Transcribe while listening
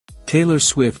Taylor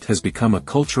Swift has become a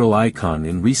cultural icon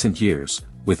in recent years,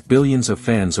 with billions of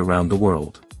fans around the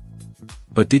world.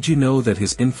 But did you know that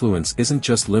his influence isn't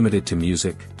just limited to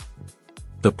music?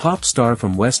 The pop star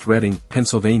from West Reading,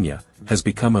 Pennsylvania, has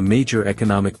become a major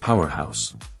economic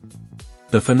powerhouse.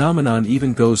 The phenomenon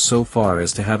even goes so far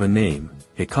as to have a name,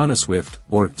 econoswift,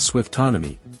 or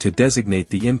swiftonomy, to designate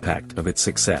the impact of its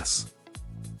success.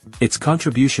 Its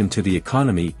contribution to the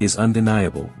economy is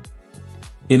undeniable.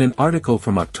 In an article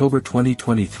from October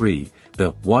 2023,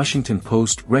 the Washington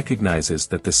Post recognizes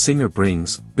that the singer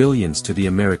brings billions to the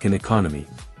American economy.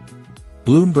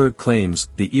 Bloomberg claims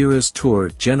the Eras Tour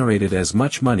generated as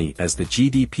much money as the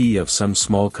GDP of some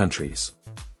small countries.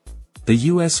 The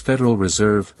U.S. Federal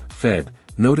Reserve, Fed,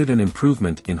 noted an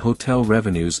improvement in hotel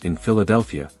revenues in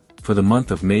Philadelphia, for the month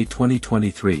of May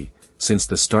 2023, since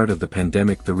the start of the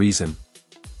pandemic. The reason?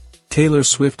 Taylor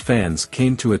Swift fans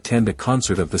came to attend a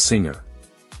concert of the singer.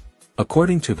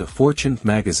 According to the Fortune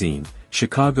magazine,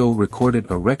 Chicago recorded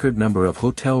a record number of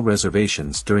hotel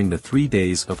reservations during the 3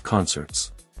 days of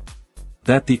concerts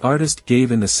that the artist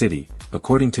gave in the city.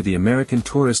 According to the American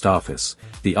Tourist Office,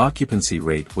 the occupancy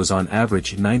rate was on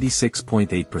average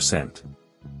 96.8%.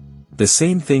 The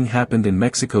same thing happened in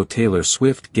Mexico. Taylor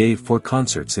Swift gave 4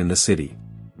 concerts in the city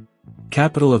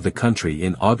capital of the country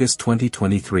in August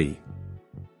 2023.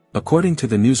 According to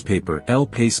the newspaper El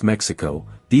País Mexico,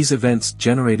 these events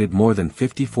generated more than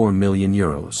 54 million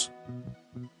euros.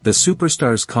 The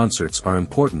superstar's concerts are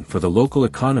important for the local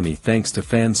economy thanks to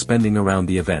fan spending around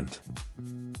the event.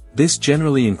 This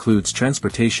generally includes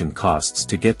transportation costs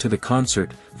to get to the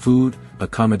concert, food,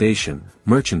 accommodation,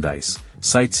 merchandise,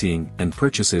 sightseeing, and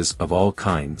purchases of all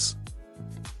kinds.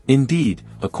 Indeed,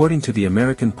 according to the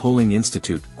American Polling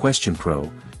Institute QuestionPro,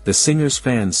 the singer's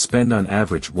fans spend on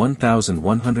average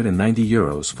 1,190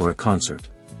 euros for a concert.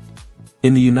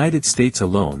 In the United States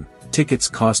alone, tickets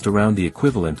cost around the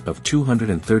equivalent of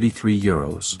 233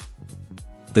 euros.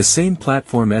 The same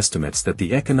platform estimates that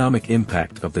the economic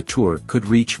impact of the tour could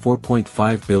reach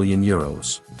 4.5 billion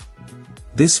euros.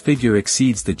 This figure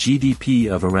exceeds the GDP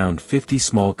of around 50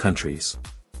 small countries.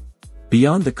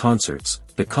 Beyond the concerts,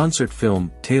 the concert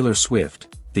film, Taylor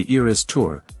Swift, The Eras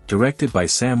Tour, directed by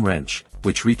Sam Wrench,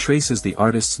 which retraces the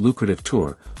artist's lucrative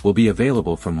tour, will be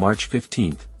available from March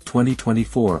 15,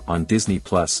 2024 on Disney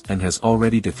Plus and has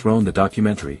already dethroned the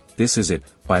documentary, This Is It,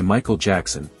 by Michael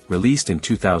Jackson, released in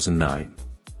 2009.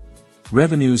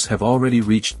 Revenues have already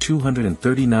reached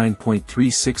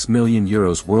 239.36 million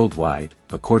euros worldwide,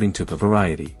 according to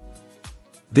Variety.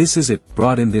 This Is It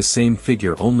brought in this same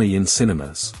figure only in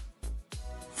cinemas.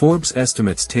 Forbes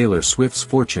estimates Taylor Swift's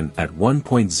fortune at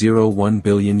 1.01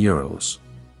 billion euros.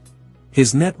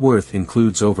 His net worth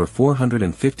includes over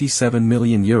 457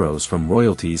 million euros from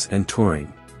royalties and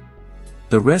touring.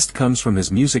 The rest comes from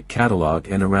his music catalog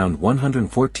and around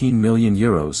 114 million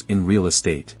euros in real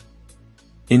estate.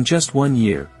 In just 1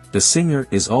 year, the singer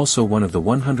is also one of the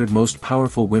 100 most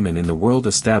powerful women in the world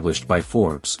established by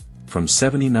Forbes. From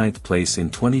 79th place in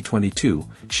 2022,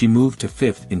 she moved to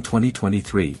 5th in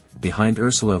 2023, behind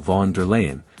Ursula von der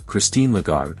Leyen, Christine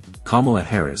Lagarde, Kamala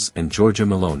Harris and Giorgia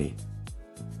Meloni.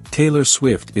 Taylor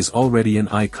Swift is already an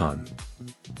icon.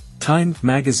 Time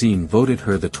magazine voted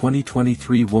her the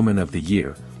 2023 Woman of the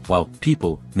Year, while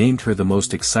People named her the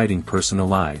most exciting person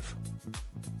alive.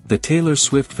 The Taylor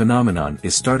Swift phenomenon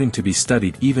is starting to be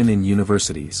studied even in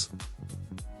universities.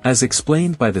 As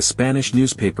explained by the Spanish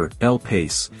newspaper El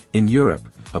País, in Europe,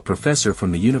 a professor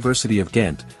from the University of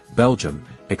Ghent, Belgium,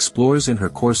 explores in her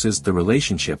courses the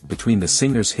relationship between the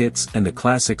singer's hits and the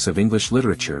classics of English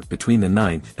literature between the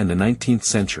 9th and the 19th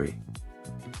century.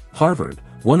 Harvard,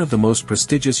 one of the most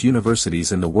prestigious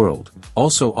universities in the world,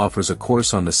 also offers a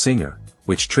course on the singer,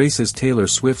 which traces Taylor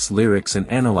Swift's lyrics and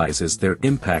analyzes their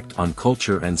impact on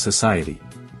culture and society.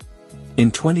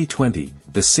 In 2020,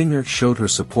 the singer showed her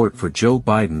support for Joe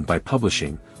Biden by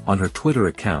publishing, on her Twitter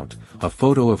account, a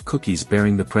photo of cookies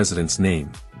bearing the president's name.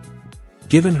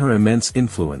 Given her immense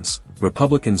influence,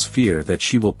 Republicans fear that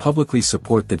she will publicly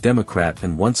support the Democrat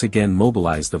and once again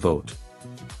mobilize the vote.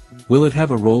 Will it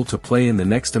have a role to play in the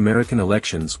next American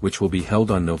elections, which will be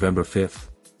held on November 5?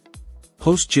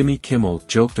 Host Jimmy Kimmel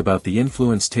joked about the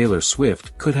influence Taylor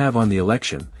Swift could have on the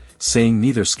election, saying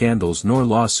neither scandals nor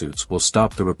lawsuits will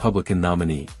stop the Republican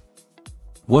nominee.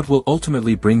 What will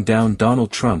ultimately bring down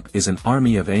Donald Trump is an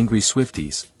army of angry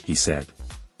Swifties, he said.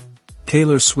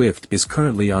 Taylor Swift is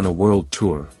currently on a world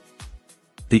tour.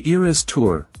 The Eras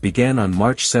Tour began on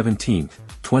March 17,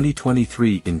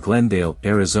 2023 in Glendale,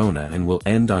 Arizona and will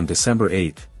end on December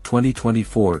 8,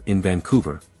 2024 in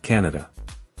Vancouver, Canada.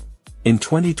 In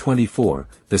 2024,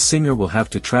 the singer will have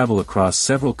to travel across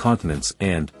several continents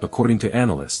and, according to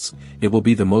analysts, it will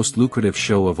be the most lucrative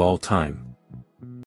show of all time.